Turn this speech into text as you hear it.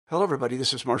Hello, everybody.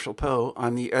 This is Marshall Poe.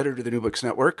 I'm the editor of the New Books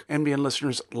Network. NBN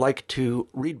listeners like to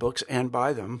read books and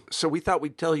buy them. So we thought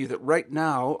we'd tell you that right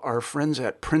now, our friends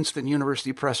at Princeton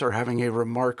University Press are having a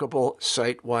remarkable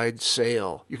site-wide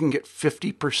sale. You can get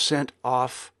 50%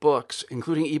 off books,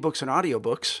 including ebooks and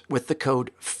audiobooks, with the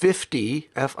code 50,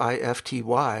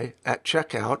 F-I-F-T-Y, at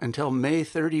checkout until May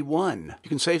 31. You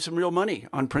can save some real money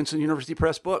on Princeton University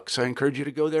Press books. I encourage you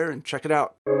to go there and check it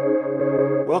out.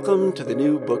 Welcome to the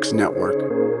New Books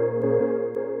Network.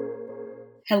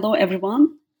 Hello,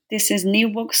 everyone. This is New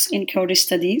Books in Kurdish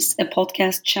Studies, a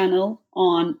podcast channel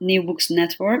on New Books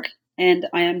Network, and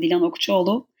I am Dilan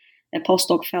Okçuoğlu, a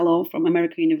postdoc fellow from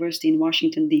American University in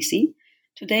Washington, D.C.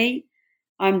 Today,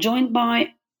 I'm joined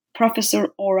by Professor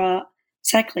Ora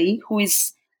Sackley, who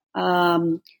is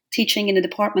teaching in the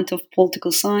Department of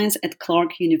Political Science at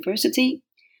Clark University.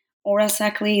 Ora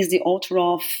Sackley is the author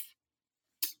of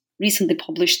recently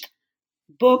published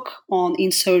book on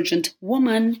insurgent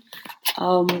women,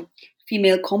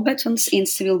 female combatants in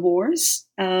civil wars,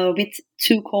 with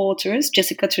two co-authors,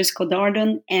 Jessica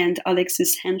Trisco-Darden and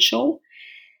Alexis Henshaw.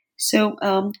 So,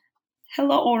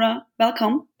 hello, Ora.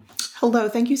 Welcome. Hello.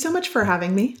 Thank you so much for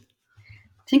having me.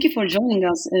 Thank you for joining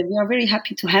us. We are very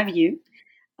happy to have you.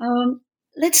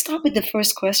 Let's start with the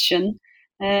first question.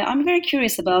 I'm very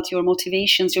curious about your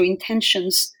motivations, your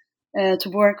intentions to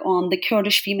work on the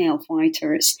Kurdish female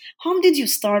fighters. How did you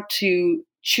start to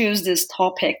choose this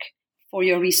topic for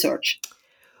your research?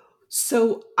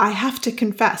 So I have to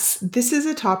confess, this is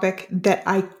a topic that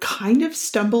I kind of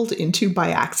stumbled into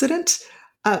by accident,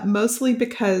 mostly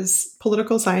because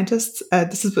political scientists,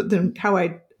 this is how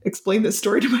I explain this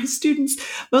story to my students,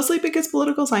 mostly because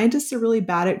political scientists are really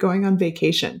bad at going on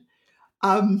vacation.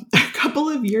 A couple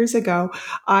of years ago,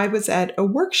 I was at a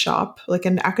workshop, like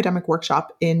an academic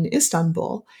workshop in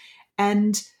Istanbul,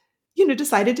 and,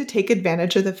 decided to take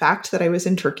advantage of the fact that I was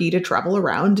in Turkey to travel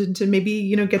around and to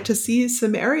maybe, get to see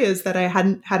some areas that I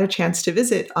hadn't had a chance to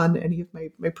visit on any of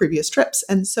my previous trips.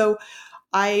 And so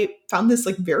I found this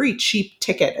like very cheap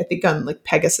ticket, I think on like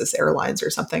Pegasus Airlines or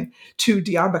something, to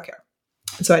Diyarbakir.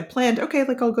 So I'd planned, okay,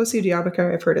 like I'll go see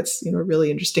Diyarbakir. I've heard it's, a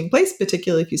really interesting place,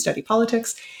 particularly if you study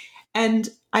politics. And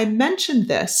I mentioned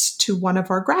this to one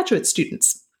of our graduate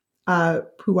students,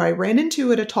 who I ran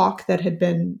into at a talk that had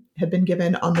been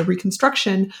given on the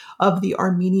reconstruction of the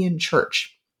Armenian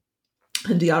church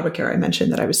in Diyarbakir. I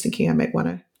mentioned that I was thinking I might want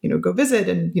to, go visit,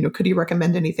 and could he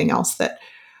recommend anything else that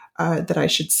I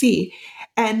should see?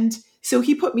 And so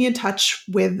he put me in touch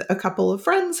with a couple of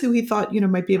friends who he thought,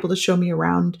 might be able to show me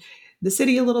around the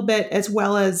city a little bit, as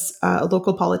well as a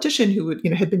local politician who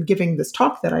had been giving this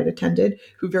talk that I'd attended,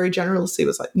 who very generously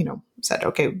was like, said,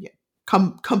 okay, yeah,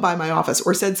 come by my office,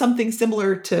 or said something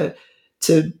similar to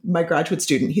my graduate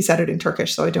student. He said it in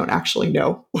Turkish, so I don't actually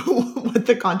know what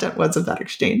the content was of that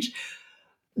exchange.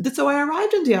 So I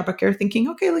arrived in Diyarbakir thinking,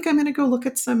 okay, like I'm going to go look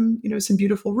at some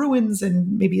beautiful ruins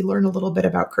and maybe learn a little bit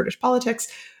about Kurdish politics.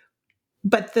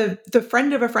 But the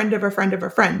friend of a friend of a friend of a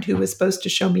friend who was supposed to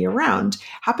show me around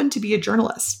happened to be a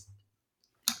journalist.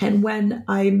 And when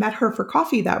I met her for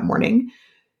coffee that morning,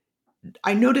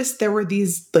 I noticed there were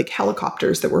these like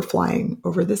helicopters that were flying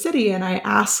over the city. And I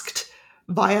asked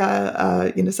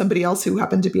via somebody else who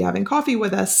happened to be having coffee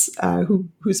with us,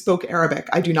 who spoke Arabic.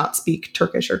 I do not speak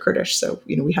Turkish or Kurdish, so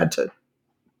we had to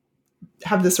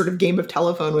have this sort of game of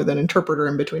telephone with an interpreter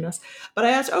in between us. But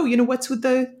I asked, what's with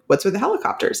the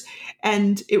helicopters?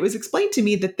 And it was explained to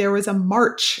me that there was a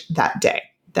march that day,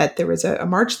 that there was a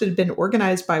march that had been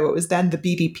organized by what was then the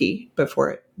BDP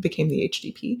before it became the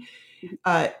HDP,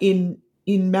 in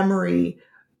memory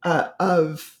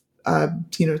of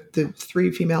the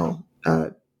three female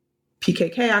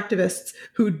PKK activists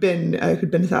who'd been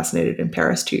assassinated in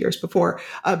Paris 2 years before.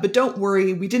 But don't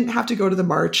worry, we didn't have to go to the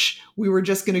march. We were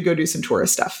just going to go do some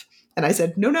tourist stuff. And I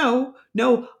said, no,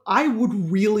 I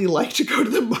would really like to go to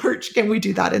the march. Can we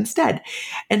do that instead?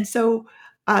 And so,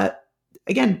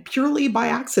 again, purely by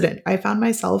accident, I found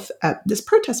myself at this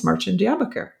protest march in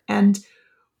Diyarbakir and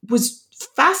was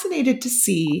fascinated to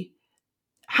see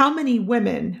how many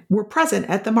women were present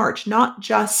at the march, not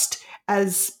just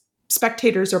as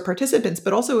spectators or participants,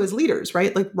 but also as leaders,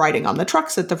 right? Like riding on the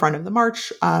trucks at the front of the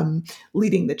march,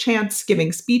 leading the chants,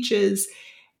 giving speeches.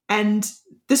 And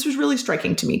this was really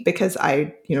striking to me because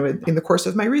I, in the course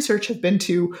of my research, have been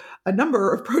to a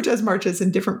number of protest marches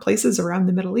in different places around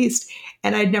the Middle East.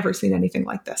 And I'd never seen anything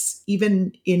like this,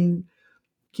 even in,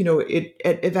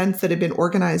 at events that had been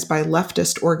organized by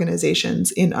leftist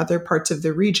organizations in other parts of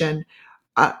the region.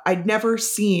 I'd never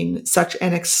seen such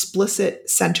an explicit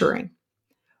centering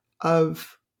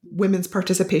of women's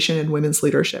participation and women's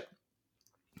leadership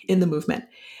in the movement.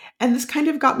 And this kind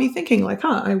of got me thinking, like,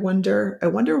 I wonder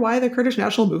why the Kurdish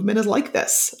national movement is like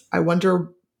this. I wonder,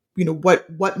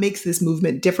 what makes this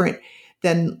movement different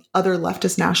than other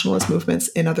leftist nationalist movements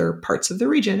in other parts of the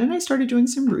region. And I started doing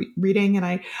some reading, and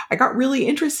I got really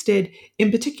interested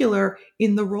in particular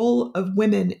in the role of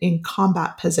women in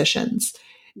combat positions,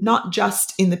 not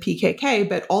just in the PKK,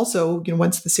 but also,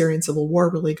 once the Syrian civil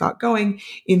war really got going,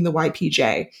 in the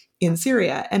YPJ in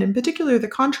Syria. And in particular, the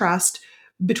contrast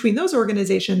between those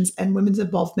organizations and women's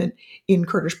involvement in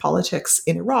Kurdish politics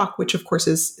in Iraq, which of course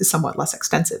is somewhat less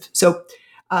extensive. So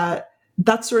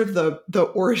that's sort of the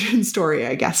origin story,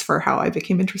 I guess, for how I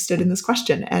became interested in this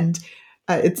question. And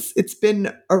it's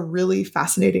been a really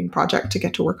fascinating project to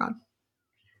get to work on.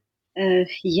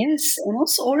 Yes, and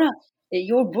also, Ora,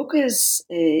 your book is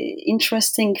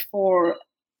interesting for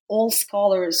all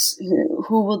scholars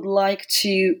who would like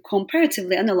to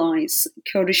comparatively analyze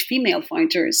Kurdish female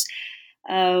fighters.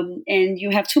 And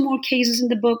you have two more cases in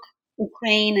the book,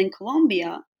 Ukraine and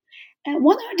Colombia. And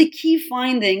what are the key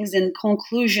findings and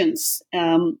conclusions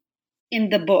in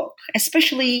the book,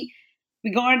 especially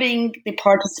regarding the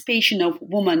participation of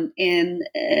women in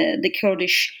the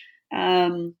Kurdish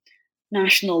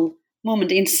national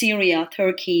movement in Syria,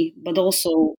 Turkey, but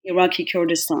also Iraqi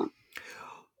Kurdistan?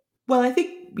 Well, I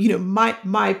think,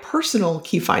 my personal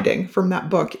key finding from that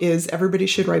book is everybody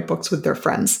should write books with their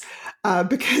friends,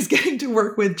 because getting to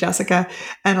work with Jessica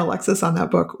and Alexis on that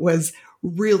book was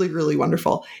really, really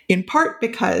wonderful, in part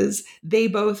because they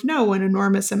both know an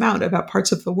enormous amount about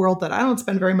parts of the world that I don't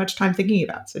spend very much time thinking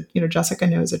about. So, Jessica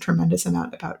knows a tremendous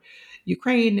amount about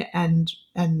Ukraine and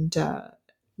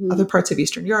other parts of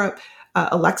Eastern Europe.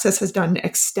 Alexis has done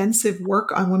extensive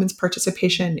work on women's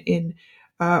participation in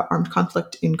armed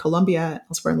conflict in Colombia,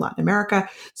 elsewhere in Latin America.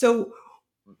 So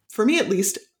for me, at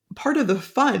least, part of the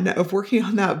fun of working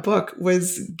on that book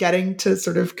was getting to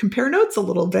sort of compare notes a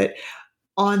little bit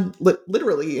on,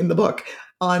 literally in the book,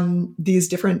 on these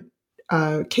different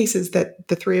cases that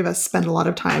the three of us spend a lot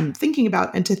of time thinking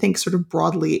about, and to think sort of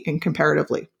broadly and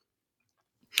comparatively.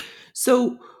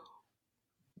 So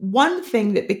one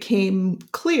thing that became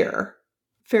clear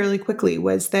fairly quickly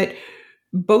was that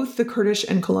both the Kurdish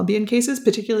and Colombian cases,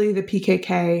 particularly the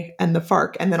PKK and the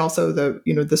FARC, and then also the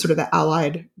sort of the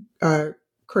allied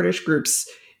Kurdish groups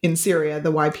in Syria,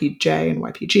 the YPJ and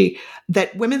YPG,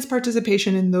 that women's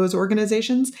participation in those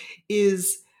organizations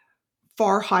is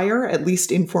far higher, at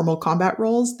least in formal combat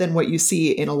roles, than what you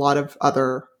see in a lot of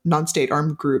other non-state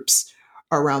armed groups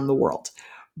around the world,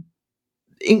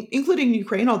 including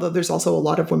Ukraine, although there's also a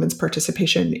lot of women's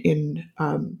participation in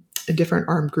different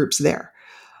armed groups there.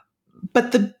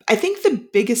 But I think the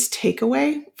biggest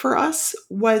takeaway for us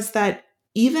was that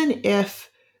even if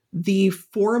the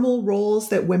formal roles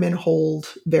that women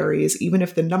hold varies, even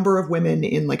if the number of women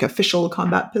in like official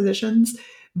combat positions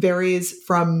varies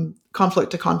from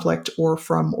conflict to conflict or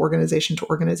from organization to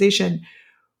organization,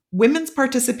 women's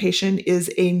participation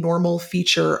is a normal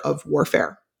feature of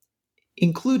warfare,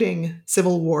 including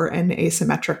civil war and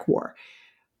asymmetric war.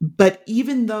 But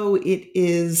even though it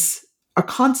is a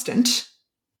constant,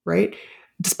 right,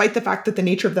 despite the fact that the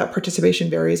nature of that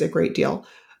participation varies a great deal,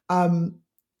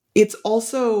 it's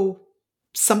also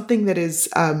something that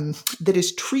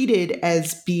is treated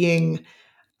as being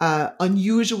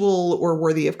unusual or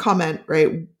worthy of comment,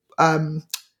 right?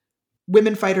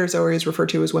 Women fighters are always referred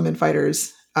to as women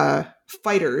fighters.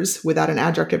 Fighters, without an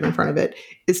adjective in front of it,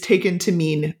 is taken to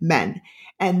mean men.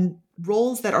 And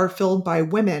roles that are filled by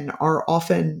women are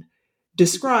often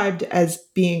described as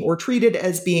being, or treated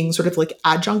as being, sort of like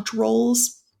adjunct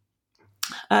roles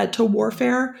to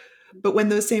warfare. But when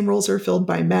those same roles are filled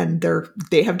by men,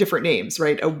 they have different names,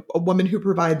 right? A woman who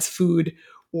provides food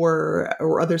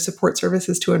or other support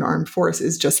services to an armed force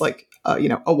is just like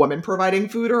a woman providing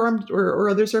food or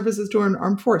other services to an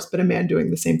armed force, but a man doing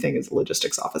the same thing as a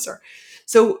logistics officer.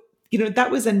 So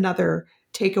that was another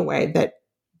takeaway, that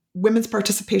women's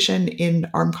participation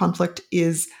in armed conflict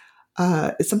is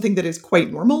something that is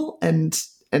quite normal and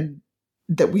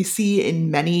that we see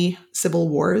in many civil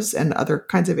wars and other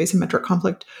kinds of asymmetric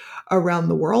conflict around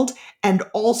the world. And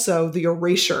also the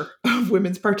erasure of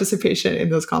women's participation in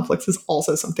those conflicts is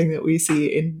also something that we see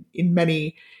in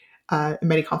many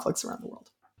conflicts around the world.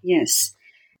 Yes.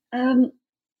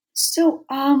 So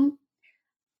I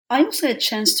also had a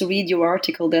chance to read your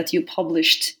article that you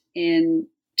published in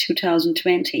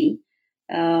 2020.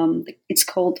 It's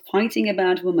called Fighting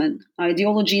About Women,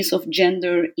 Ideologies of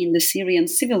Gender in the Syrian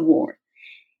Civil War.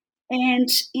 And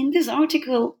in this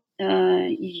article,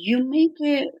 you make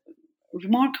a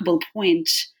remarkable point,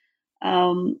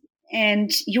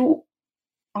 and you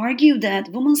argue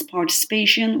that women's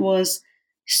participation was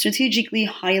strategically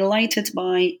highlighted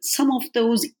by some of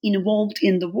those involved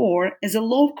in the war as a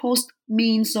low-cost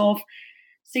means of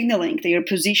signaling their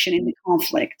position in the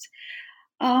conflict.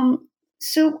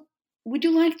 So, would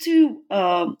you like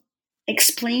to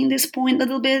explain this point a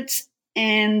little bit?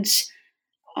 And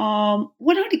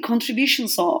what are the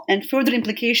contributions of and further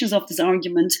implications of this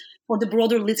argument for the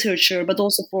broader literature, but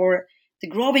also for the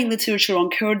growing literature on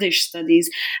Kurdish studies?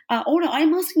 Ora,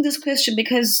 I'm asking this question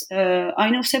because I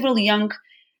know several young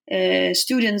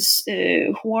students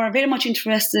who are very much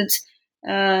interested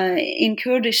in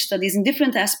Kurdish studies, in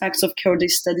different aspects of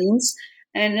Kurdish studies,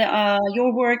 and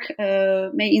your work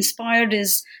may inspire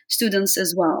these students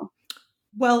as well.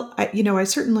 Well, I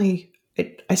certainly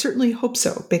hope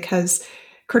so, because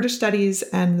Kurdish studies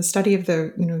and the study of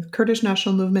the Kurdish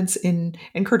national movements and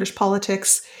Kurdish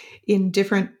politics in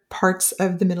different parts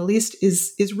of the Middle East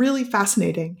is really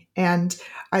fascinating, and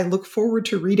I look forward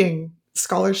to reading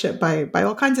scholarship by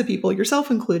all kinds of people, yourself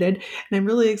included, and I'm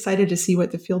really excited to see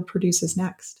what the field produces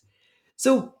next.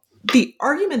 So the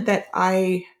argument that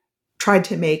I tried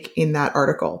to make in that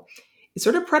article is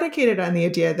sort of predicated on the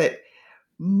idea that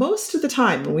most of the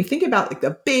time, when we think about like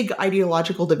the big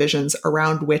ideological divisions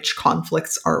around which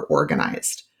conflicts are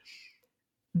organized,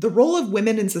 the role of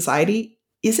women in society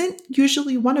isn't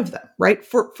usually one of them, right?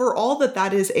 For all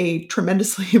that is a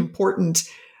tremendously important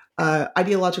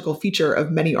ideological feature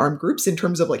of many armed groups in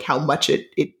terms of like how much it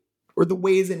or the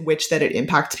ways in which that it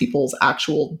impacts people's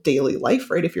actual daily life,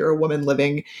 right? If you're a woman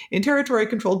living in territory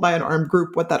controlled by an armed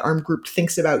group, what that armed group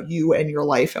thinks about you and your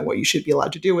life and what you should be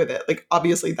allowed to do with it. Like,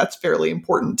 obviously, that's fairly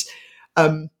important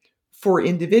for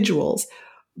individuals.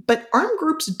 But armed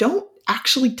groups don't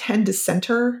actually tend to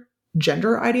center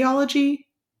gender ideology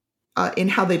in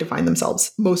how they define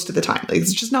themselves most of the time. Like,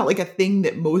 it's just not like a thing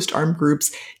that most armed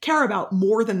groups care about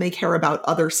more than they care about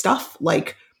other stuff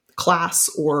like class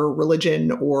or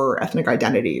religion or ethnic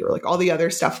identity or like all the other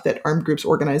stuff that armed groups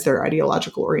organize their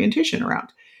ideological orientation around.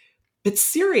 But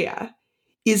Syria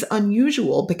is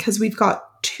unusual because we've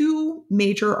got two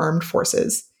major armed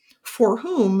forces for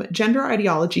whom gender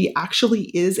ideology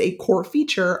actually is a core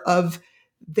feature of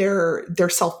their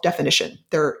self-definition,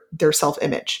 their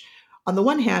self-image. On the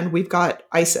one hand, we've got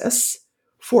ISIS,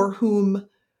 for whom,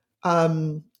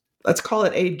 let's call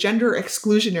it a gender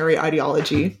exclusionary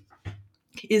ideology,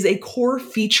 is a core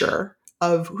feature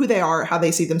of who they are, how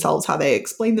they see themselves, how they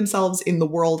explain themselves in the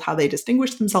world, how they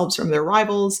distinguish themselves from their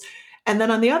rivals. And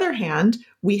then on the other hand,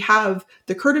 we have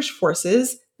the Kurdish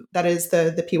forces, that is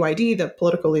the PYD, the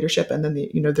political leadership, and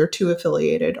then their two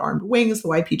affiliated armed wings, the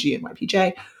YPG and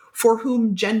YPJ, for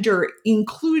whom gender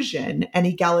inclusion and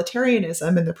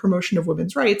egalitarianism and the promotion of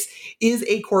women's rights is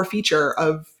a core feature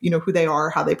of who they are,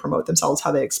 how they promote themselves,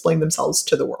 how they explain themselves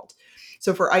to the world.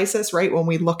 So for ISIS, right, when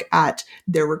we look at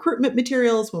their recruitment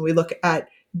materials, when we look at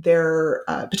their,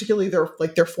 particularly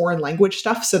their foreign language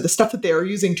stuff, so the stuff that they are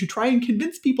using to try and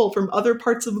convince people from other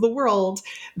parts of the world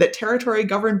that territory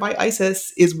governed by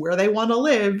ISIS is where they want to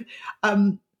live,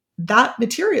 that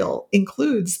material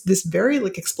includes this very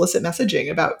explicit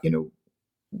messaging about,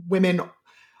 women,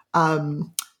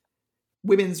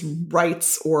 women's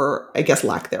rights, or I guess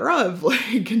lack thereof,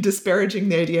 disparaging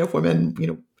the idea of women,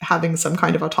 having some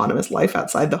kind of autonomous life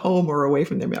outside the home or away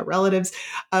from their male relatives.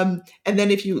 And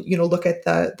then if you look at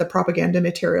the propaganda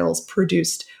materials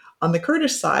produced on the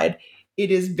Kurdish side, it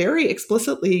is very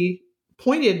explicitly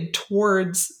pointed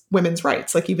towards women's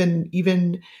rights. Like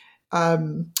even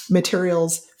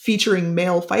materials featuring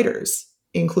male fighters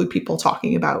include people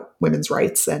talking about women's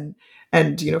rights and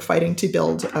fighting to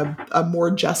build a more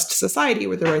just society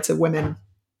where the rights of women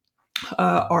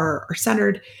are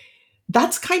centered.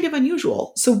 That's kind of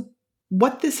unusual. So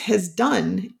what this has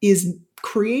done is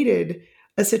created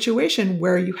a situation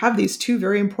where you have these two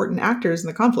very important actors in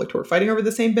the conflict who are fighting over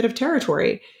the same bit of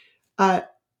territory,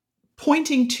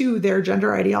 pointing to their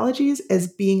gender ideologies as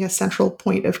being a central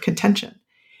point of contention.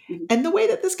 And the way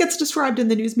that this gets described in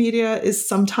the news media is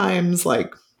sometimes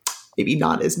maybe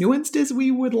not as nuanced as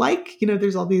we would like.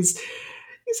 There's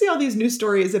you see all these news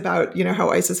stories about, how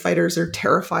ISIS fighters are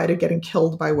terrified of getting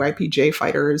killed by YPJ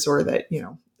fighters, or that,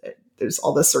 there's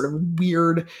all this sort of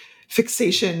weird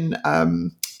fixation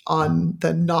on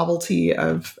the novelty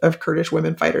of Kurdish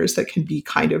women fighters that can be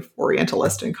kind of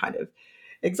Orientalist and kind of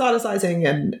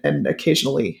exoticizing and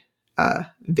occasionally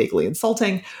vaguely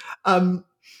insulting.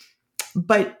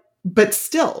 But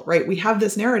still, right, we have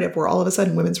this narrative where all of a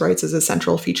sudden women's rights is a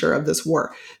central feature of this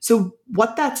war. So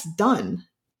what that's done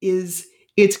is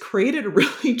it's created a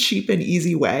really cheap and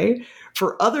easy way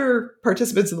for other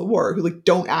participants in the war who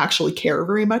don't actually care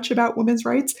very much about women's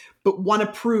rights, but want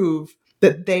to prove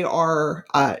that they are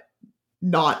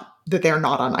not they're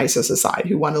not on ISIS's side,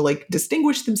 who want to like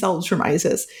distinguish themselves from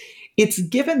ISIS. It's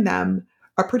given them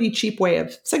a pretty cheap way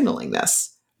of signaling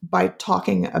this by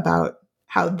talking about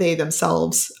how they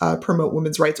themselves promote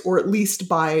women's rights, or at least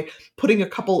by putting a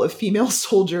couple of female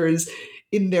soldiers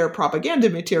in their propaganda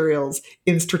materials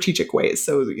in strategic ways.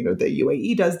 So, you know, the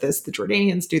UAE does this, the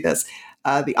Jordanians do this,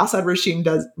 the Assad regime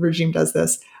does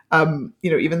this,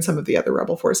 you know, even some of the other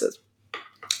rebel forces.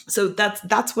 So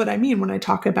that's what I mean when I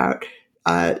talk about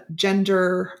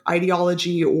gender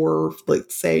ideology, or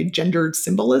let's say gendered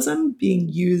symbolism being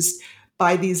used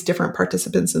by these different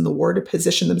participants in the war to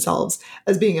position themselves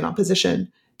as being in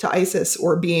opposition to ISIS,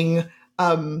 or being,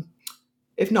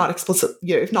 if not explicit,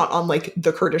 you know, if not on like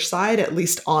the Kurdish side, at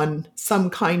least on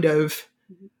some kind of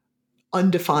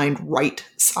undefined right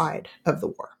side of the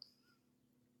war.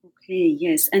 Okay,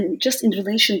 yes. And just in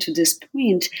relation to this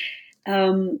point,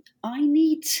 I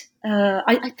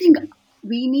think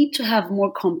we need to have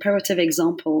more comparative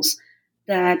examples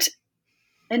that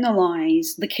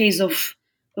analyze the case of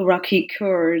Iraqi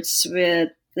Kurds with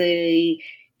the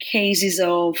cases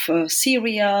of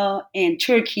Syria and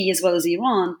Turkey, as well as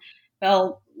Iran.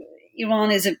 Well,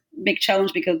 Iran is a big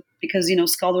challenge because you know,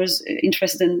 scholars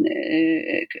interested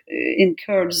in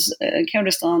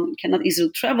Kurdistan cannot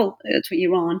easily travel to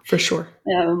Iran. For sure.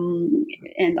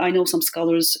 And I know some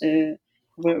scholars who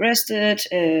were arrested,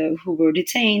 who were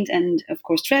detained, and of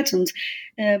course threatened.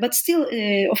 But still,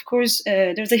 of course,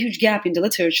 there's a huge gap in the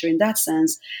literature in that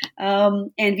sense.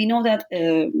 And we know that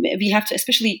we have to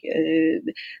especially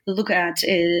look at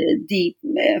the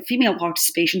female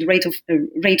participation, the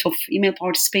rate of female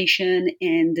participation,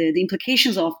 and the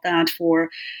implications of that for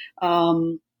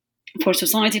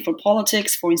society, for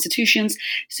politics, for institutions.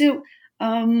 So,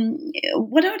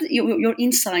 what are your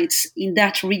insights in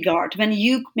that regard when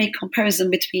you make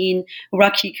comparison between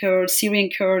Iraqi Kurds,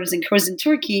 Syrian Kurds, and Kurds in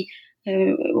Turkey?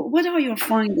 What are your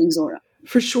findings, Zora?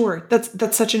 For sure,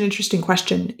 that's such an interesting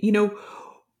question. You know,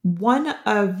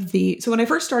 so when I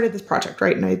first started this project,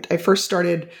 right, and I first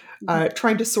started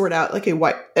trying to sort out, like,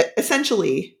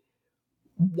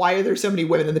 why are there so many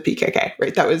women in the PKK,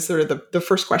 right? That was sort of the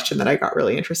first question that I got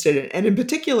really interested in, and in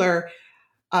particular,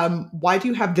 why do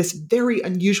you have this very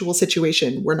unusual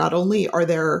situation where not only are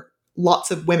there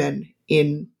lots of women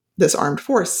in this armed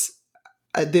force,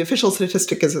 the official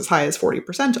statistic is as high as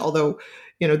 40%, although,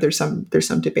 you know, there's some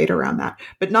debate around that.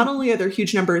 But not only are there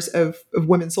huge numbers of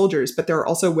women soldiers, but there are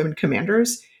also women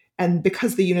commanders. And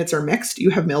because the units are mixed,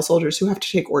 you have male soldiers who have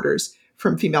to take orders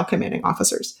from female commanding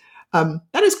officers.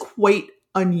 That is quite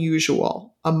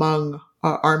unusual among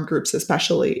armed groups,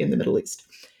 especially in the Middle East.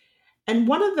 And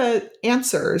one of the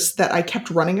answers that I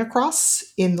kept running across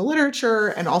in the literature,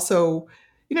 and also,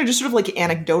 you know, just sort of like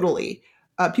anecdotally,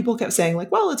 people kept saying,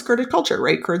 like, well, it's Kurdish culture,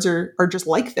 right? Kurds are just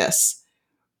like this.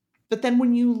 But then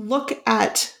when you look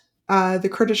at the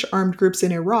Kurdish armed groups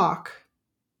in Iraq,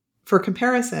 for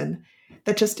comparison,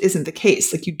 that just isn't the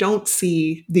case. Like, you don't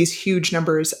see these huge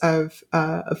numbers of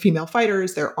female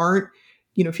fighters. There aren't,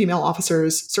 you know, female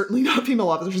officers, certainly not female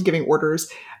officers giving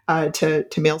orders to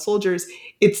male soldiers.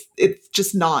 It's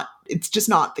just not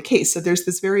the case. So there's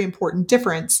this very important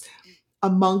difference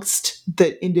amongst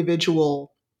the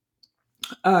individual,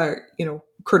 you know,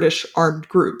 Kurdish armed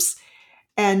groups.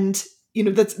 And, you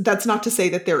know, that's not to say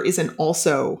that there isn't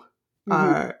also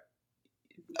an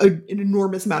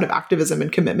enormous amount of activism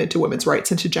and commitment to women's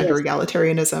rights and to gender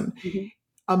egalitarianism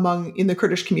in the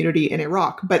Kurdish community in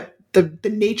Iraq. But the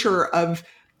nature of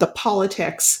the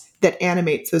politics that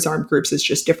animates those armed groups is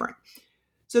just different.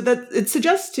 So that it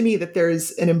suggests to me that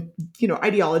there's you know,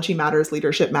 ideology matters,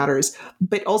 leadership matters,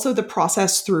 but also the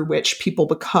process through which people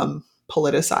become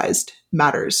politicized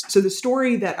matters. So the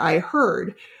story that I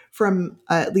heard from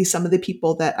at least some of the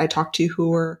people that I talked to who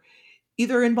were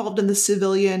either involved in the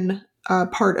civilian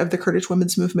part of the Kurdish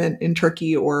women's movement in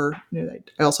Turkey, or, you know,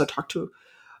 I also talked to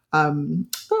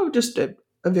just a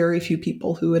very few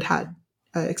people who had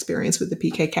experience with the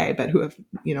PKK, but who have,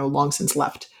 you know, long since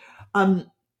left.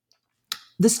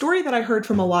 The story that I heard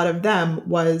from a lot of them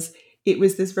was it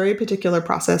was this very particular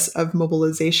process of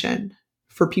mobilization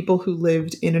for people who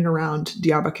lived in and around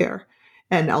Diyarbakir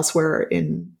and elsewhere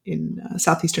in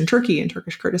southeastern Turkey and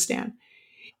Turkish Kurdistan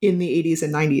in the 80s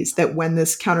and 90s, that when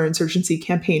this counterinsurgency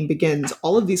campaign begins,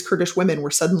 all of these Kurdish women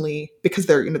were suddenly, because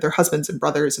their husbands and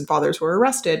brothers and fathers were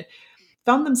arrested,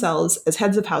 found themselves as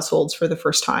heads of households for the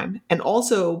first time. And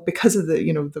also because of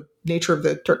the nature of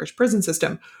the Turkish prison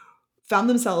system, found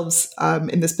themselves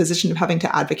in this position of having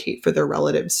to advocate for their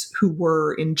relatives who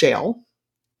were in jail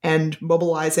and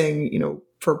mobilizing,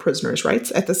 for prisoners'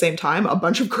 rights. At the same time, a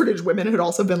bunch of Kurdish women had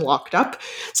also been locked up.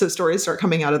 So stories start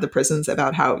coming out of the prisons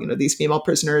about how, these female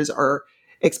prisoners are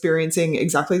experiencing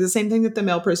exactly the same thing that the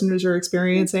male prisoners are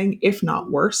experiencing, if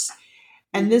not worse.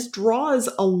 And this draws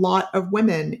a lot of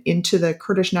women into the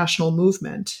Kurdish national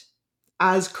movement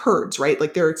as Kurds, right?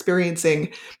 Like they're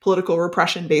experiencing political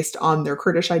repression based on their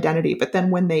Kurdish identity. But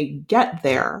then when they get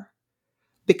there,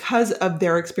 because of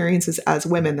their experiences as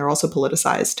women, they're also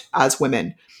politicized as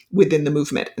women within the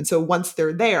movement. And so once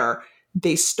they're there,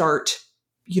 they start,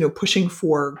 pushing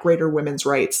for greater women's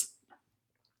rights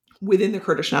within the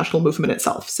Kurdish national movement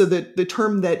itself. So the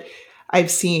term that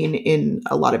I've seen in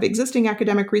a lot of existing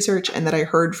academic research and that I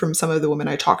heard from some of the women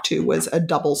I talked to was a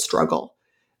double struggle,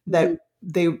 that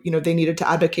they needed to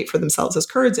advocate for themselves as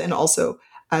Kurds and also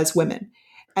as women.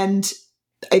 And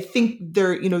I think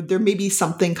there may be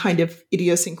something kind of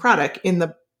idiosyncratic in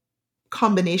the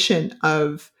combination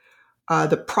of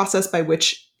the process by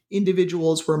which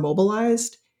individuals were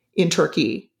mobilized in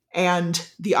Turkey and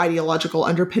the ideological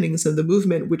underpinnings of the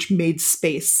movement, which made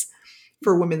space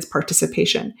for women's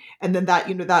participation. And then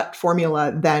that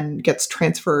formula then gets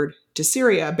transferred to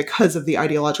Syria because of the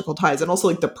ideological ties and also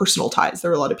like the personal ties.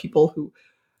 There are a lot of people who,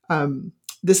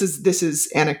 this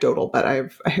is anecdotal, but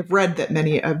I have read that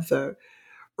many of the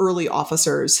early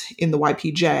officers in the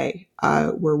YPJ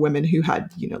were women who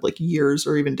had, like years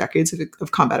or even decades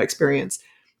of combat experience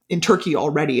in Turkey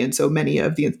already. And so many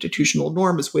of the institutional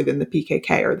norms within the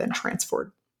PKK are then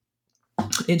transferred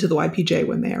into the YPJ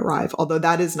when they arrive. Although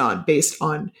that is not based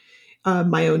on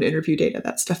my own interview data.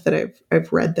 That's stuff that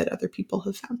I've read that other people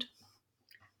have found.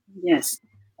 Yes.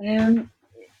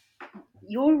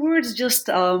 Your words just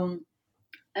brought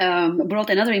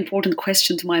another important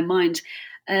question to my mind.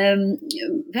 When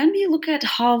we look at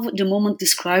how the moment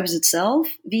describes itself,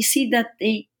 we see that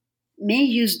they may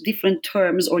use different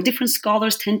terms, or different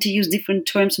scholars tend to use different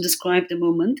terms to describe the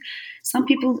moment. Some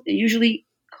people usually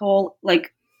call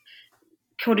like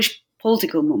Kurdish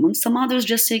political movement. Some others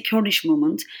just say Kurdish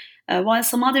movement. While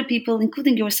some other people,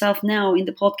 including yourself now in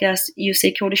the podcast, you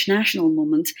say Kurdish national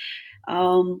movement.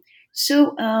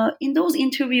 So in those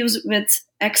interviews with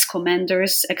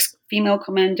ex-commanders, ex-female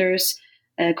commanders,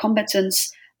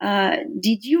 combatants,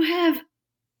 did you have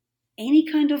any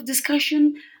kind of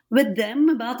discussion with them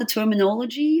about the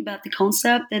terminology, about the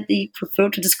concept that they prefer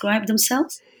to describe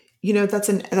themselves? That's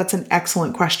an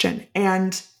excellent question.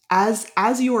 And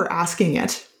as you are asking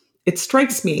it, it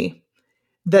strikes me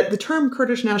that the term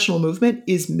Kurdish national movement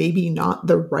is maybe not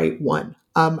the right one.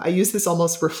 I use this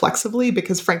almost reflexively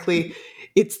because, frankly,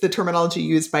 it's the terminology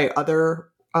used by other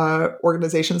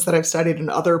organizations that I've studied in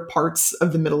other parts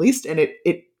of the Middle East, and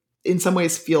it in some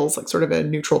ways feels like sort of a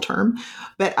neutral term.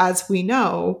 But as we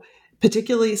know,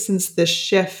 particularly since the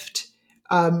shift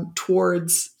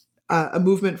towards a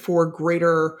movement for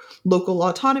greater local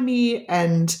autonomy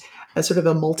and a sort of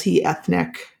a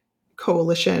multi-ethnic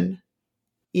coalition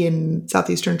in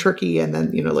southeastern Turkey, and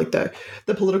then like the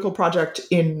political project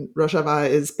in Rojava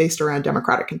is based around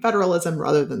democratic confederalism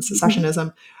rather than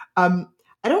secessionism. I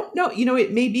don't know.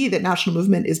 It may be that national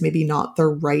movement is maybe not the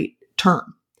right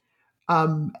term,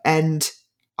 and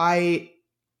I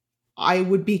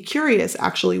would be curious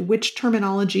actually which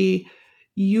terminology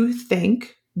you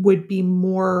think would be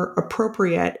more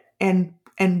appropriate, and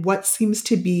what seems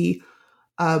to be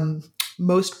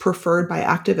most preferred by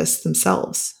activists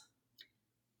themselves.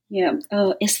 Yeah,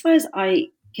 as far as I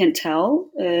can tell,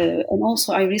 and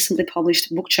also I recently published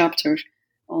a book chapter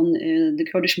on the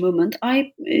Kurdish movement.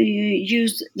 I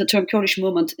used the term Kurdish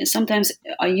movement, and sometimes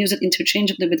I use it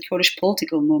interchangeably with Kurdish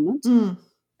political movement.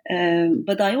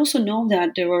 But I also know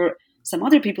that there are some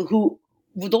other people who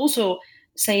would also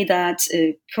say that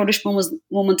Kurdish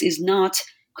movement is not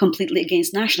completely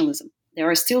against nationalism. There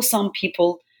are still some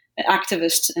people,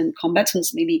 activists and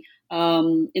combatants maybe,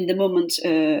 in the movement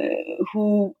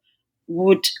who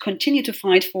would continue to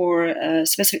fight for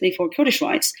specifically for Kurdish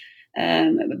rights.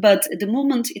 But the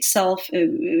movement itself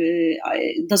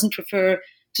doesn't prefer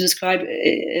to describe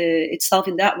itself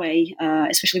in that way,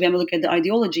 especially when we look at the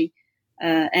ideology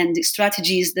and the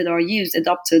strategies that are used,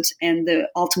 adopted, and the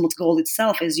ultimate goal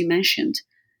itself, as you mentioned.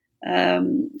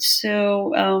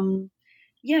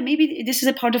 Maybe this is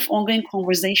a part of ongoing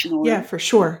conversation. Yeah, for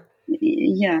sure.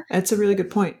 Yeah. That's a really good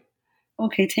point.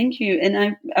 Okay, thank you.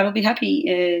 And I will be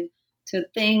happy to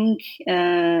think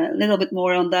a little bit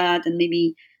more on that and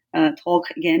maybe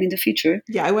talk again in the future.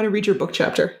 Yeah, I want to read your book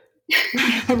chapter.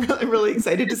 I'm really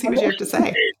excited to see what you have to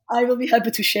say. I will be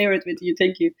happy to share it with you.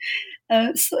 Thank you.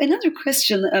 So another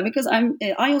question, because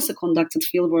I also conducted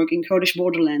fieldwork in Kurdish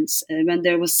borderlands when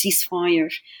there was ceasefire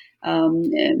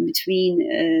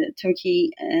between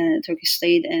Turkish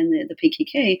state and the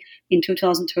PKK in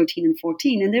 2013 and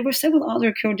 14. And there were several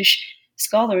other Kurdish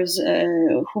scholars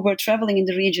who were traveling in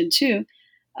the region too.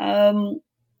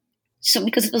 So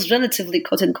because it was relatively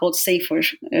quote unquote safer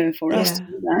for us to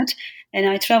do that. And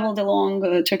I traveled along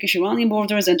Turkish-Iranian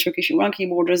borders and Turkish-Iraqi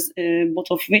borders, both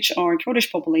of which are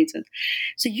Kurdish populated.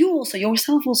 So you also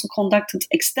yourself also conducted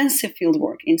extensive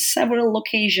fieldwork in several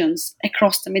locations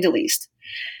across the Middle East.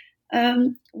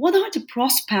 What are the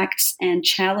prospects and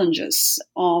challenges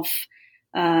of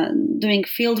doing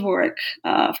fieldwork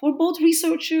for both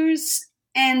researchers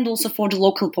and also for the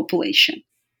local population?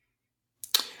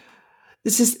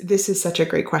 This is such a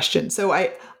great question. So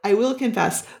I will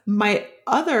confess, my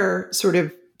other sort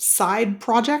of side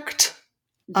project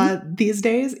these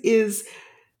days is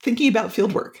thinking about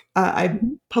fieldwork. I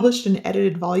published an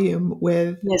edited volume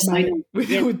with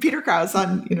Peter Krause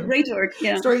on great work,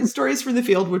 stories from the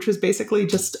field, which was basically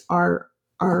just our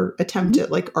attempt at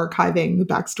like archiving the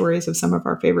backstories of some of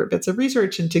our favorite bits of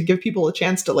research and to give people a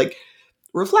chance to like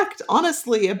reflect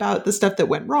honestly about the stuff that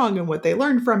went wrong and what they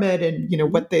learned from it, and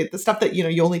what the stuff that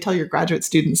you only tell your graduate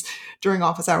students during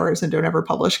office hours and don't ever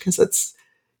publish because it's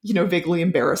vaguely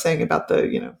embarrassing about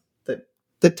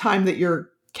the time that your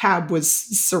cab was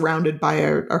surrounded by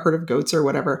a herd of goats or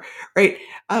whatever, right?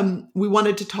 We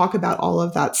wanted to talk about all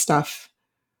of that stuff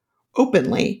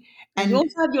openly. And you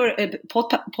also have your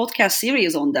podcast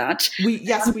series on that. We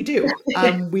do.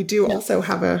 We do also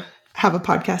have a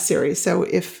podcast series. So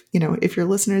if your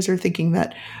listeners are thinking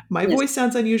that my voice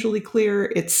sounds unusually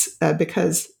clear, it's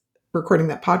because recording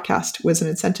that podcast was an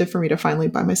incentive for me to finally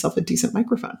buy myself a decent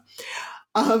microphone.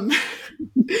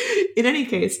 In any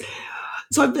case,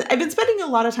 so I've been spending a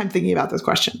lot of time thinking about this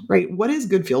question, right? What is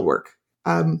good fieldwork?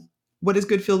 What is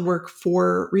good fieldwork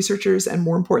for researchers? And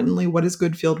more importantly, what does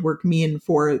good fieldwork mean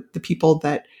for the people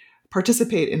that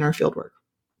participate in our fieldwork?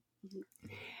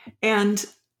 And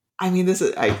I mean, this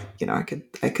is, I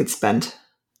could spend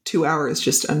 2 hours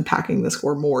just unpacking this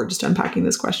or more, just unpacking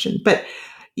this question. But,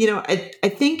 I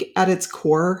think at its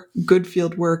core, good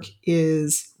fieldwork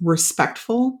is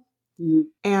respectful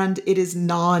and it is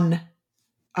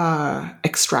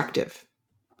extractive,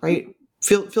 right?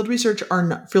 Field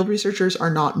researchers are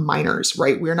not miners,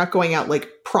 right? We're not going out like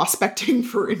prospecting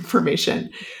for information.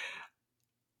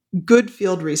 Good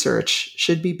field research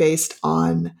should be based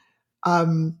on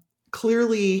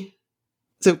clearly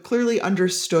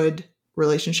understood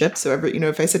relationships. So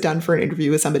if I sit down for an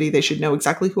interview with somebody, they should know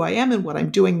exactly who I am and what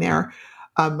I'm doing there.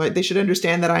 They should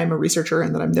understand that I am a researcher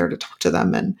and that I'm there to talk to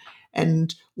them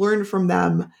and learn from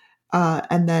them,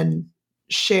 and then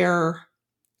share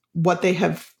what they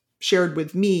have shared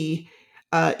with me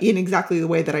in exactly the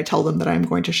way that I tell them that I'm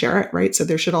going to share it, right? So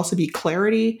there should also be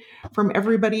clarity from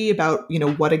everybody about,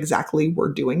 what exactly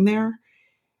we're doing there.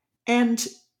 And,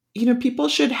 people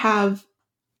should have,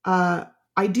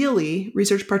 ideally,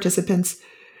 research participants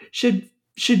should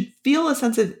feel a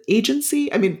sense of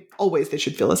agency. I mean, always they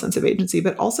should feel a sense of agency,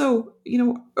 but also,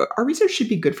 our research should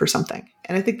be good for something.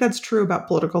 And I think that's true about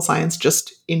political science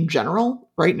just in general,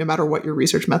 right? No matter what your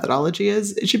research methodology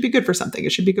is, it should be good for something.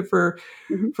 It should be good for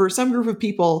some group of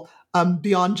people,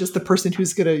 beyond just the person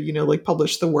who's going to,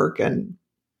 publish the work and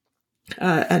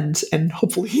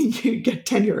hopefully get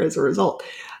tenure as a result.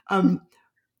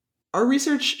 Our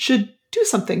research should do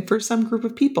something for some group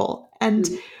of people. And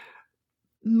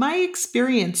my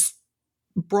experience,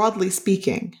 broadly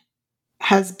speaking,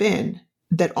 has been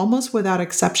that almost without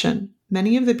exception,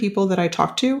 many of the people that I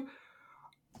talk to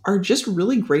are just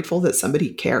really grateful that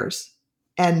somebody cares.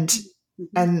 And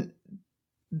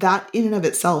that in and of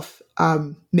itself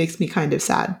makes me kind of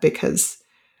sad because,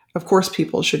 of course,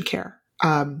 people should care.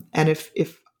 And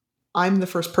if I'm the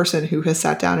first person who has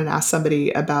sat down and asked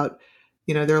somebody about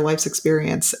their life's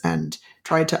experience and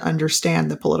tried to understand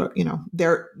the political,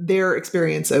 their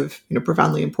experience of,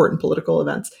 profoundly important political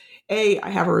events, I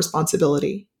have a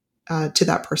responsibility to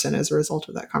that person as a result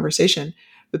of that conversation.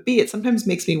 But B, it sometimes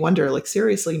makes me wonder, like,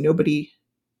 seriously, nobody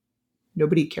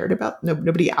cared about,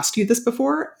 nobody asked you this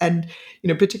before. And,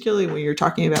 particularly when you're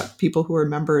talking about people who are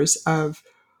members of,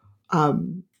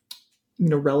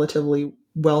 relatively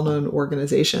well-known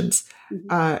organizations,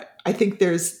 I think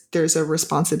there's a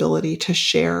responsibility to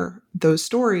share those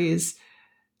stories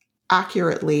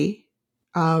accurately,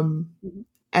 and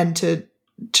to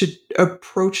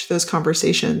approach those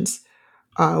conversations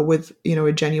with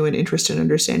a genuine interest in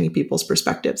understanding people's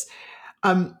perspectives.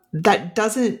 That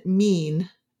doesn't mean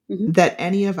that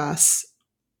any of us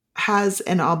has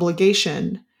an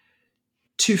obligation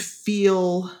to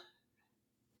feel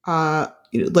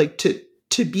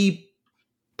to be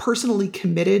personally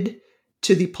committed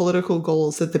to the political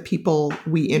goals that the people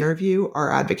we interview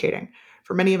are advocating.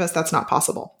 For many of us, that's not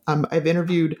possible. I've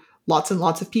interviewed lots and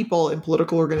lots of people in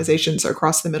political organizations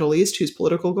across the Middle East whose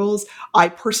political goals I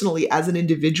personally, as an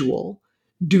individual,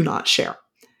 do not share.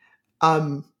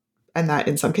 And that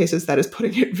in some cases, that is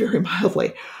putting it very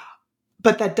mildly.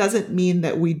 But that doesn't mean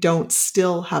that we don't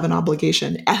still have an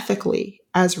obligation ethically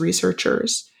as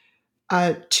researchers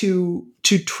to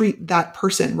treat that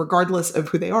person, regardless of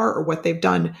who they are or what they've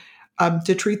done,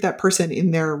 to treat that person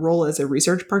in their role as a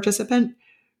research participant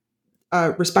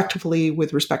respectfully,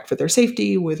 with respect for their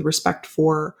safety, with respect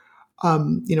for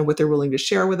what they're willing to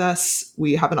share with us.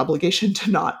 We have an obligation to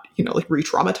not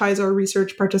re-traumatize our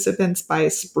research participants by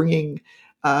springing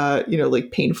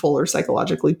painful or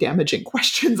psychologically damaging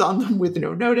questions on them with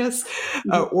no notice,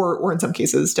 or in some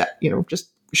cases, just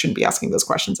we shouldn't be asking those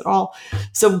questions at all.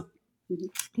 So,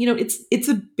 it's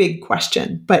a big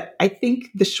question, but I think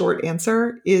the short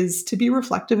answer is to be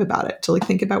reflective about it, to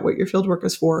think about what your fieldwork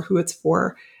is for, who it's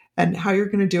for, and how you're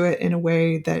going to do it in a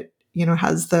way that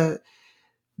has the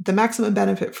maximum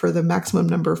benefit for the maximum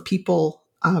number of people,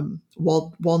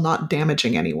 while not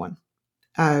damaging anyone.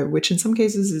 Which in some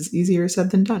cases is easier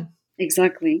said than done.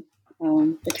 Exactly.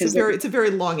 Because it's a very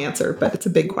long answer, but it's a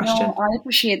big question. No, I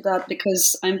appreciate that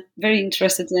because I'm very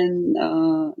interested in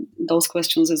those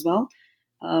questions as well.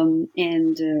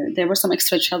 And there were some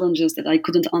extra challenges that I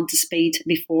couldn't anticipate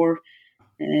before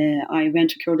I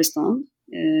went to Kurdistan.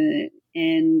 And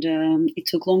it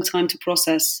took a long time to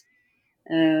process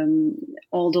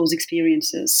all those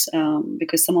experiences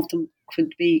because some of them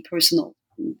could be personal.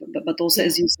 But also,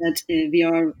 as you said,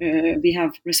 we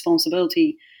have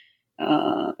responsibility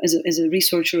as a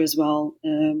researcher as well.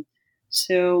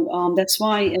 So that's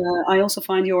why I also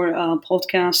find your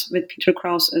podcast with Peter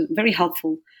Krause very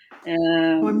helpful.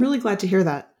 I'm really glad to hear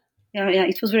that. Yeah,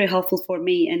 it was very helpful for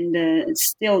me, and it's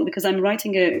still because I'm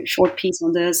writing a short piece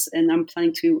on this, and I'm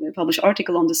planning to publish an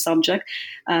article on the subject.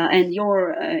 And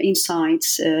your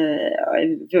insights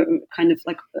kind of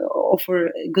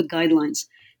offer good guidelines.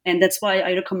 And that's why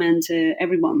I recommend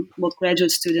everyone, both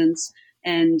graduate students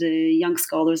and young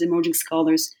scholars, emerging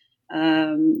scholars,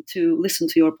 to listen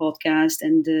to your podcast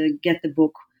and get the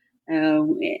book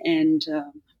and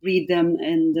read them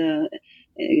and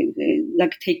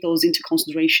take those into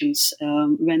considerations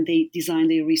when they design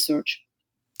their research.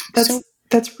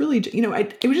 That's really, I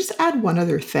would just add one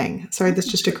other thing. Sorry, this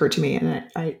just occurred to me, and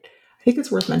I think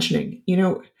it's worth mentioning.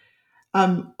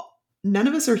 None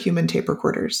of us are human tape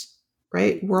recorders.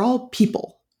 Right? We're all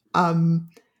people. And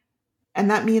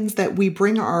that means that we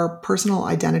bring our personal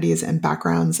identities and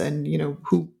backgrounds and,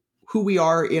 who we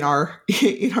are in our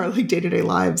day-to-day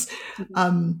lives.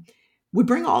 We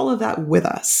bring all of that with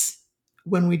us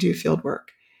when we do field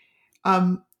work.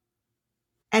 And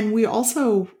we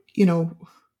also, and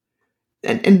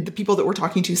the people that we're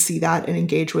talking to see that and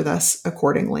engage with us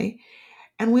accordingly.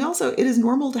 And we also, it is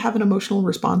normal to have an emotional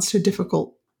response to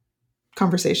difficult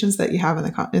conversations that you have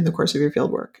in the course of your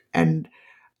field work, and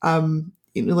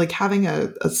having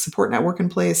a support network in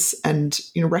place, and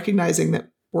recognizing that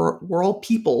we're all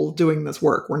people doing this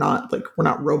work. We're not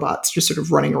robots just sort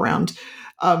of running around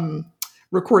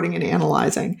recording and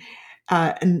analyzing,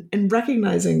 and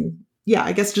recognizing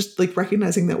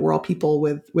recognizing that we're all people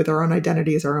with our own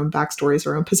identities, our own backstories,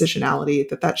 our own positionality,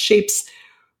 that shapes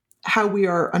how we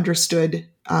are understood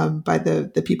by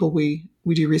the people we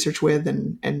do research with,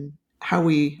 and how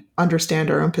we understand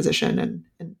our own position,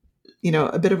 and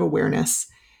a bit of awareness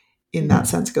in that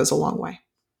sense goes a long way.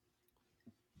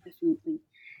 Definitely.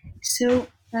 So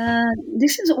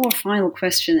this is our final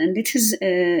question, and this is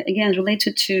again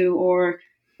related to our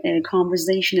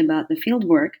conversation about the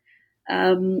fieldwork.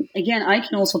 Again, I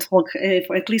can also talk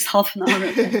for at least half an hour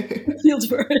about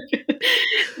fieldwork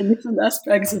and different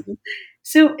aspects of it.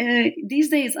 So these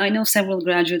days, I know several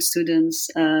graduate students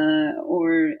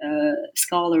or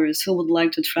scholars who would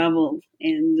like to travel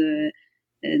and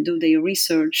do their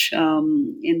research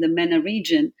in the MENA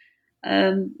region.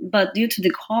 But due to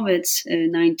the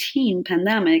COVID-19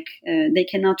 pandemic, they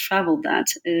cannot travel that.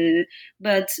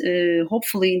 But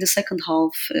hopefully in the second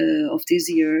half of this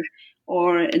year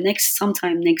or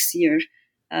sometime next year,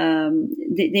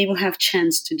 they will have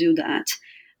chance to do that.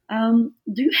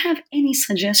 Do you have any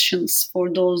suggestions for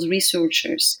those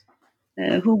researchers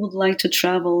who would like to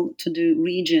travel to the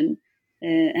region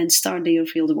and start their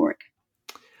field work?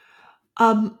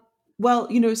 Well,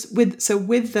 with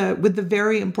the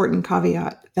very important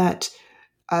caveat that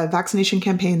vaccination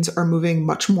campaigns are moving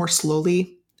much more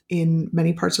slowly in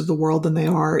many parts of the world than they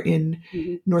are in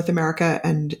North America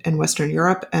and Western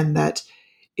Europe, and that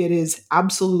it is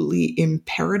absolutely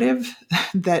imperative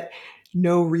that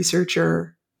no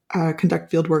researcher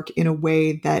conduct fieldwork in a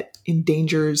way that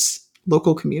endangers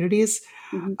local communities.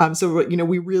 So,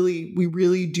 we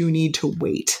really do need to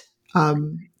wait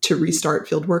to restart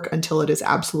fieldwork until it is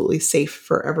absolutely safe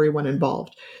for everyone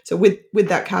involved. So with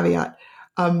that caveat,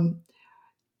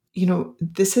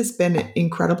 this has been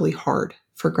incredibly hard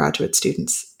for graduate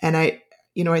students. And I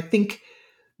think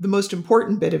the most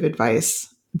important bit of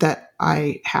advice that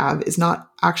I have is not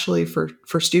actually for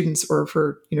students or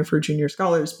for junior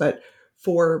scholars, but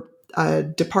for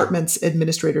departments,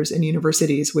 administrators, and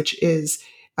universities, which is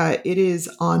it is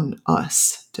on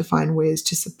us to find ways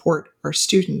to support our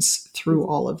students through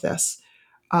all of this.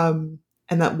 And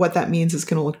that what that means is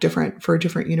going to look different for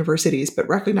different universities, but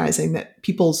recognizing that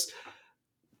people's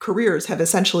careers have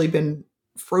essentially been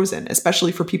frozen,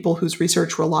 especially for people whose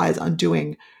research relies on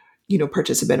doing,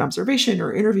 participant observation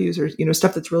or interviews or,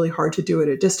 stuff that's really hard to do at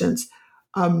a distance.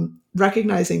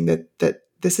 Recognizing that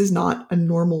this is not a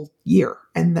normal year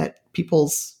and that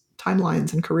people's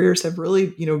timelines and careers have really,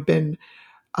 been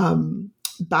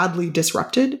badly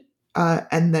disrupted,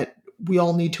 and that we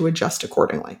all need to adjust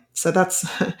accordingly. So that's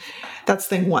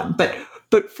thing one.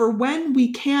 But for when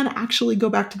we can actually go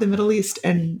back to the Middle East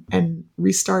and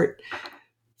restart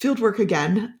fieldwork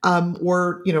again,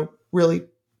 or really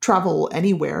travel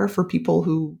anywhere for people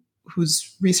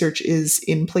whose research is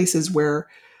in places where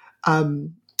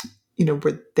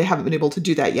where they haven't been able to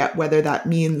do that yet, whether that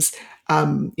means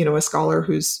a scholar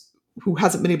who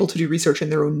hasn't been able to do research in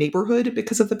their own neighborhood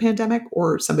because of the pandemic,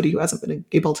 or somebody who hasn't been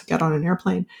able to get on an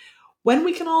airplane. When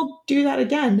we can all do that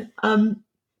again,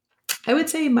 I would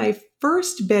say my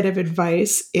first bit of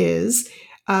advice is,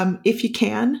 if you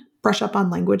can, brush up on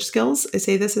language skills. I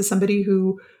say this as somebody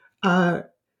who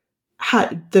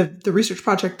had the research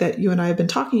project that you and I have been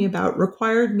talking about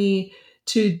required me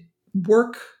to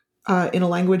work in a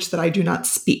language that I do not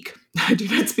speak. I do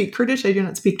not speak Kurdish. I do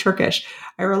not speak Turkish.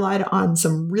 I relied on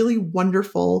some really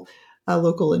wonderful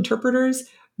local interpreters.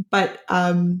 But,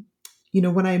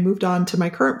 when I moved on to my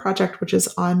current project, which is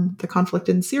on the conflict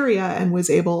in Syria, and was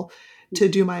able to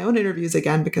do my own interviews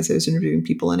again because I was interviewing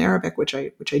people in Arabic, which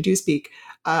I do speak,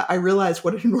 I realized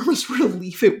what an enormous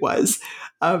relief it was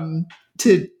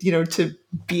to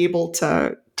be able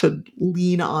to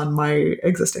lean on my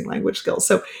existing language skills.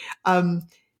 So,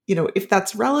 if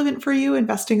that's relevant for you,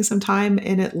 investing some time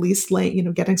in at least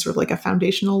getting sort of like a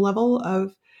foundational level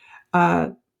of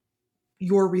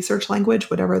your research language,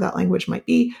 whatever that language might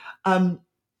be,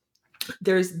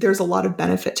 there's a lot of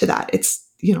benefit to that. It's,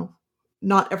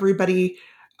 not everybody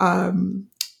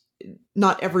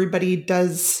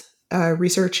does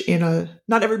research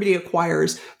not everybody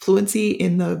acquires fluency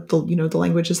in the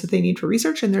languages that they need for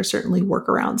research, and there's certainly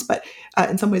workarounds, but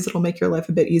in some ways it'll make your life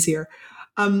a bit easier.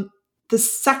 The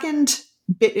second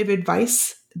bit of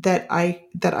advice that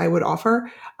I would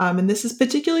offer, and this is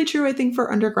particularly true, I think,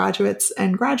 for undergraduates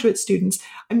and graduate students.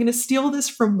 I'm going to steal this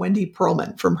from Wendy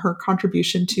Perlman from her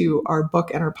contribution to our book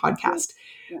and our podcast,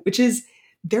 which is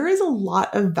there is a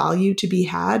lot of value to be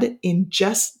had in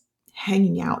just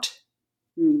hanging out.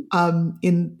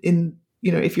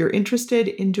 If you're interested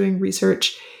in doing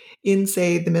research in,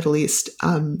 say, the Middle East,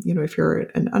 if you're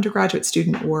an undergraduate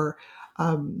student or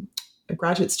a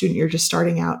graduate student, you're just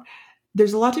starting out,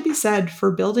 there's a lot to be said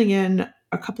for building in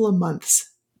a couple of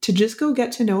months to just go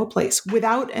get to know a place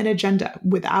without an agenda,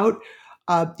 without,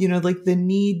 the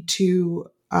need to,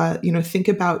 think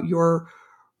about your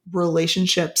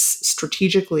relationships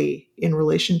strategically in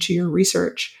relation to your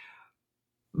research,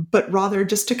 but rather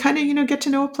just to kind of, get to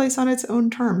know a place on its own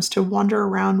terms, to wander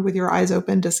around with your eyes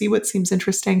open, to see what seems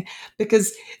interesting,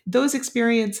 because those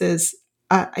experiences,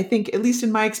 I think, at least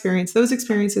in my experience, those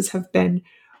experiences have been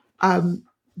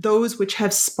those which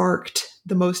have sparked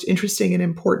the most interesting and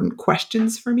important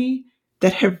questions for me,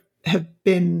 that have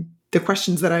been the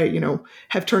questions that I,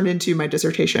 have turned into my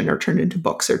dissertation, or turned into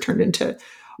books, or turned into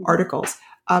articles.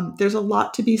 There's a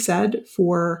lot to be said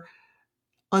for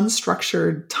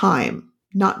unstructured time,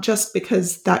 not just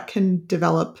because that can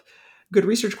develop good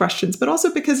research questions, but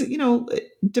also because,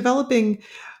 developing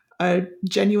a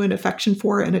genuine affection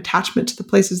for and attachment to the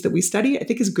places that we study, I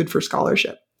think, is good for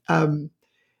scholarship.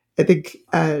 I think,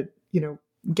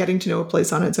 getting to know a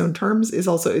place on its own terms is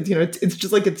also, it's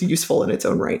just like, it's useful in its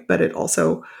own right, but it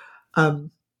also,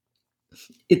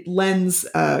 it lends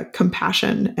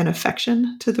compassion and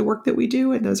affection to the work that we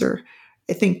do. And those are,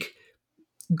 I think,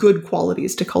 good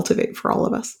qualities to cultivate for all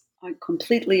of us. I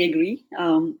completely agree.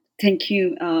 Thank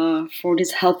you for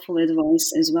this helpful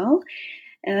advice as well.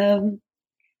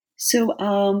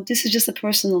 So this is just a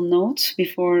personal note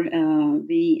before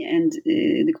we end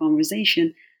the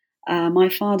conversation. My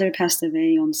father passed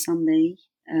away on Sunday,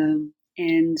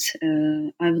 and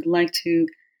I would like to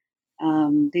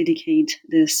dedicate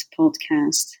this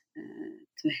podcast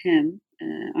to him.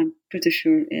 I'm pretty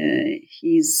sure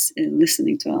he's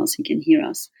listening to us. He can hear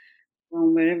us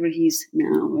from wherever he's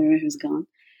now, wherever he's gone.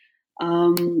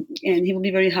 And he will be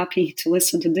very happy to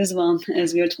listen to this one,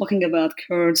 as we are talking about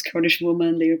Kurds, Kurdish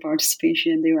women, their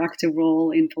participation, their active role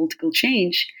in political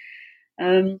change.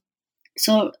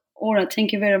 So, Ora,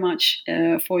 thank you very much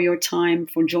for your time,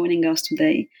 for joining us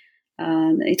today.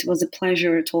 It was a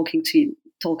pleasure talking to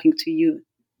you.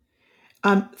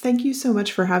 Thank you so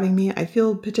much for having me. I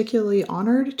feel particularly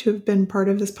honored to have been part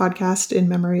of this podcast in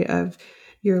memory of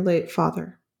your late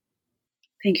father.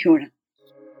 Thank you, Ora.